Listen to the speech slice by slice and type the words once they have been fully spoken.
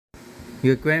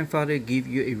Your grandfather gave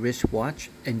you a wristwatch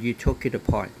and you took it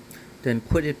apart, then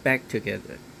put it back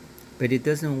together. But it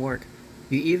doesn't work.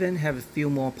 You even have a few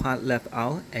more parts left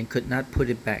out and could not put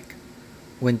it back.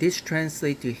 When this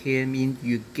translates to hair means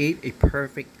you gave a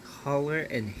perfect color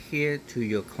and hair to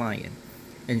your client,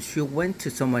 and she went to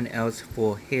someone else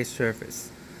for hair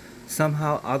service.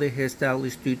 Somehow other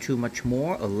hairstylists do too much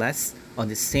more or less on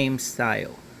the same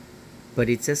style, but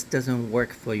it just doesn't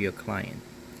work for your client.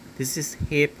 This is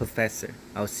Hair Professor.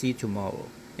 I'll see you tomorrow.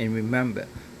 And remember,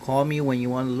 call me when you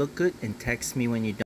want to look good and text me when you don't.